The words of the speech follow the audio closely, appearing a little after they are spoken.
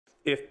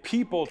If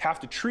people have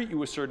to treat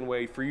you a certain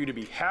way for you to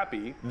be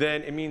happy,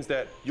 then it means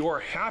that your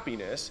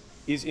happiness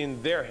is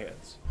in their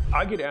hands.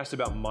 I get asked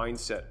about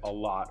mindset a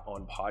lot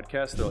on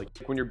podcasts. They're like,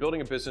 when you're building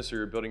a business or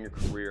you're building your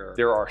career,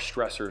 there are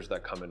stressors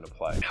that come into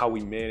play. How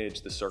we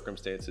manage the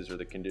circumstances or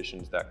the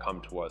conditions that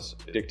come to us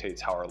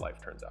dictates how our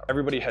life turns out.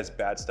 Everybody has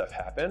bad stuff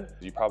happen.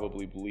 You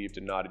probably believed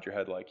and nodded your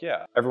head like,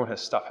 yeah, everyone has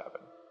stuff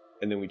happen.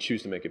 And then we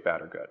choose to make it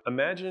bad or good.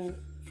 Imagine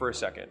for a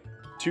second,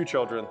 two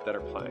children that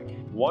are playing.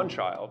 One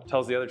child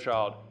tells the other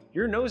child,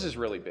 your nose is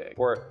really big,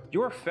 or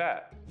you're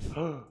fat.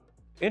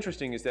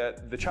 Interesting is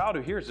that the child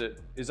who hears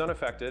it is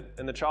unaffected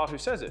and the child who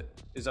says it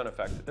is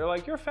unaffected. They're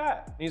like, you're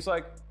fat. And he's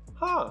like,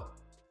 huh.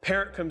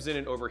 Parent comes in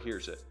and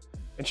overhears it.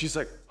 And she's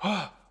like,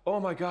 oh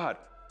my God.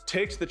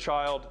 Takes the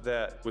child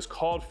that was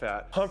called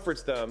fat,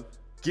 comforts them,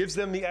 gives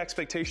them the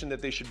expectation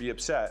that they should be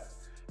upset,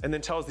 and then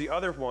tells the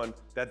other one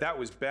that that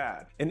was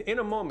bad. And in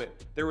a moment,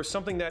 there was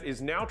something that is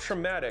now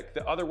traumatic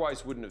that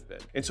otherwise wouldn't have been.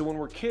 And so when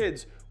we're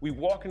kids, we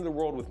walk into the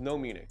world with no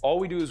meaning. All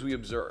we do is we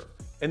observe.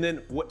 And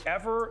then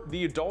whatever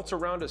the adults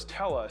around us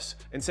tell us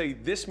and say,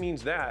 this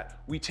means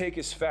that, we take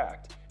as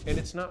fact. And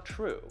it's not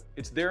true.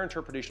 It's their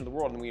interpretation of the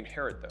world and we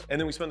inherit them.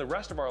 And then we spend the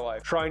rest of our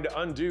life trying to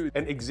undo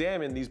and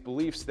examine these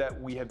beliefs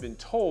that we have been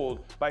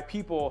told by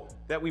people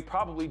that we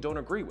probably don't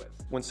agree with.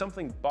 When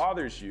something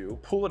bothers you,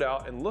 pull it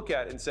out and look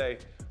at it and say,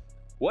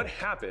 what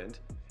happened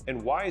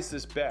and why is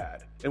this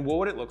bad? And what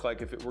would it look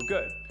like if it were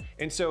good?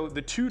 And so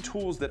the two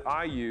tools that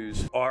I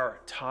use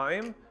are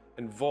time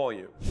and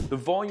volume. The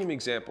volume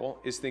example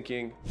is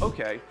thinking,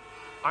 okay,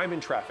 I'm in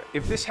traffic.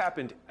 If this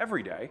happened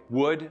every day,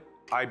 would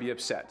I be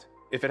upset?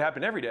 If it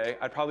happened every day,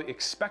 I'd probably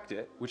expect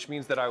it, which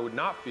means that I would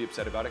not be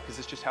upset about it because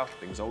it's just how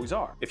things always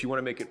are. If you want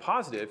to make it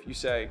positive, you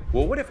say,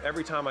 well, what if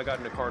every time I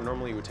got in a car,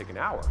 normally it would take an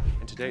hour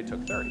and today it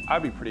took 30?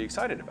 I'd be pretty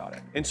excited about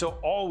it. And so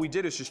all we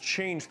did is just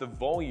change the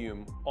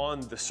volume on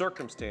the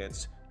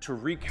circumstance to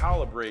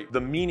recalibrate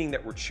the meaning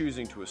that we're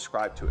choosing to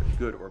ascribe to it,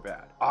 good or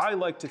bad. I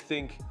like to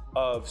think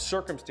of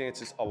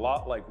circumstances a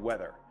lot like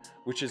weather,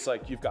 which is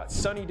like you've got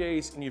sunny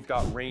days and you've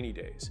got rainy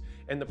days.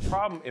 And the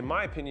problem, in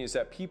my opinion, is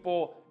that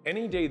people,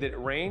 any day that it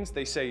rains,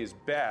 they say is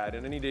bad,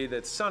 and any day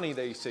that's sunny,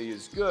 they say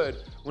is good,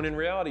 when in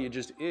reality, it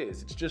just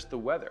is. It's just the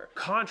weather.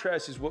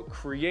 Contrast is what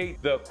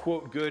create the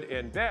quote good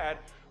and bad,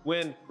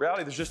 when in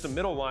reality there's just a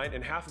middle line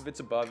and half of it's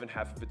above and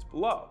half of it's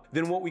below.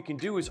 Then what we can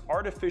do is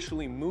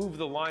artificially move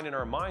the line in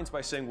our minds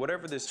by saying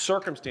whatever this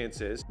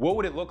circumstance is, what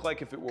would it look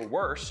like if it were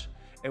worse?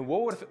 And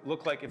what would it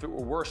look like if it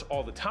were worse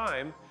all the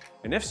time?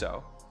 And if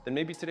so, then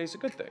maybe today's a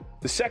good thing.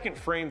 The second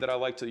frame that I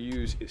like to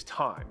use is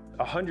time.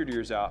 100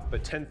 years out,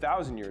 but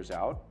 10,000 years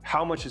out,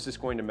 how much is this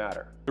going to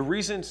matter? The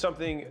reason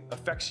something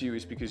affects you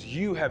is because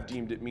you have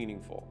deemed it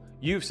meaningful.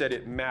 You've said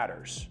it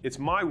matters. It's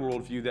my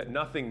worldview that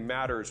nothing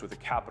matters with a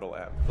capital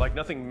M. Like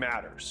nothing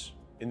matters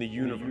in the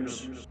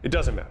universe. It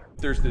doesn't matter.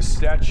 There's this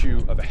statue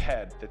of a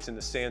head that's in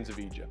the sands of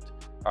Egypt,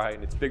 all right?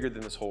 And it's bigger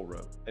than this whole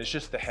room. And it's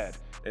just the head,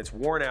 and it's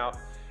worn out,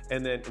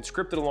 and then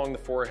inscripted along the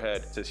forehead,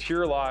 it says,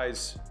 here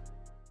lies,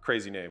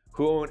 crazy name,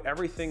 who owned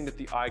everything that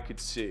the eye could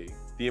see,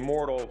 the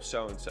immortal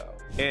so-and-so.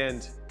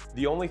 And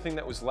the only thing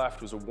that was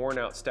left was a worn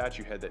out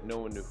statue head that no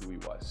one knew who he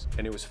was.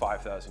 And it was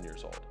 5,000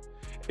 years old.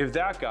 If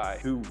that guy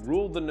who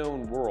ruled the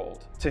known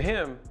world, to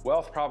him,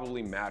 wealth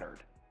probably mattered,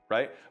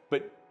 right?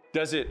 But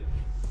does it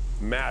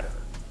matter?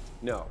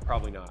 No,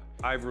 probably not.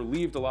 I've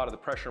relieved a lot of the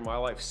pressure in my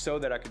life so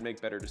that I could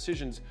make better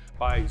decisions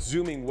by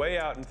zooming way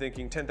out and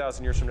thinking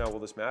 10,000 years from now, will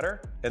this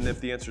matter? And if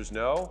the answer is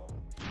no,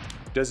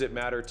 does it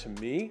matter to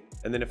me?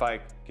 And then if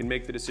I can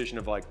make the decision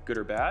of like good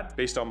or bad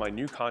based on my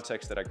new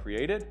context that I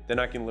created, then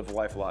I can live a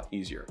life a lot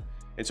easier.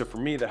 And so for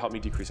me, that helped me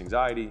decrease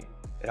anxiety.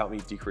 It helped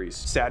me decrease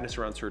sadness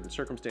around certain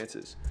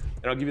circumstances.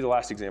 And I'll give you the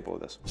last example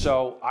of this.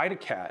 So I had a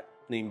cat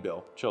named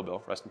Bill, chill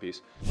Bill, rest in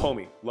peace.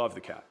 Homie, loved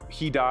the cat.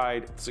 He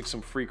died, it's like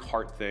some freak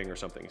heart thing or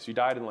something. So he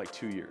died in like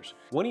 2 years.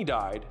 When he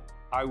died,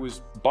 I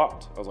was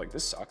bummed. I was like,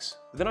 this sucks.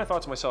 But then I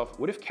thought to myself,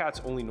 what if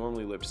cats only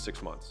normally lived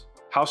 6 months?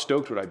 How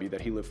stoked would I be that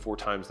he lived 4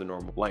 times the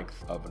normal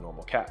length of a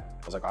normal cat?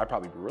 I was like, I'd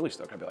probably be really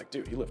stoked. I'd be like,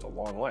 dude, he lived a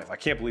long life. I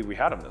can't believe we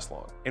had him this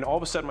long. And all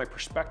of a sudden, my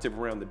perspective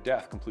around the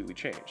death completely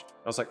changed.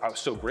 I was like, I was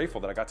so grateful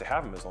that I got to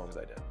have him as long as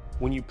I did.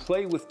 When you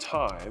play with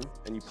time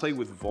and you play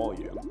with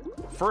volume,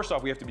 first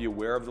off, we have to be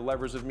aware of the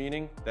levers of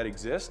meaning that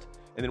exist.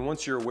 And then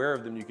once you're aware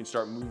of them, you can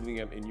start moving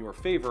them in your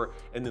favor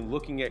and then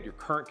looking at your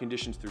current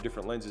conditions through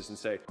different lenses and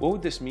say, what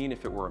would this mean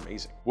if it were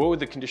amazing? What would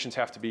the conditions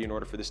have to be in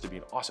order for this to be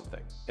an awesome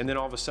thing? And then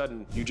all of a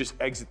sudden, you just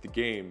exit the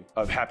game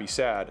of happy,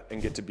 sad,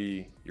 and get to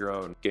be your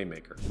own game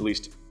maker. At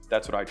least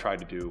that's what I try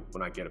to do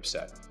when I get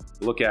upset.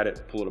 Look at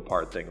it, pull it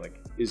apart, think like,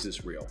 is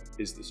this real?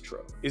 Is this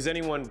true? Is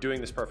anyone doing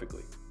this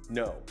perfectly?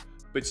 No.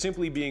 But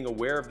simply being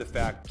aware of the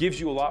fact gives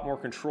you a lot more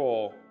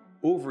control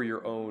over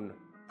your own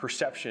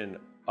perception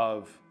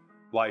of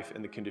life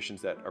and the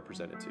conditions that are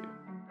presented to you.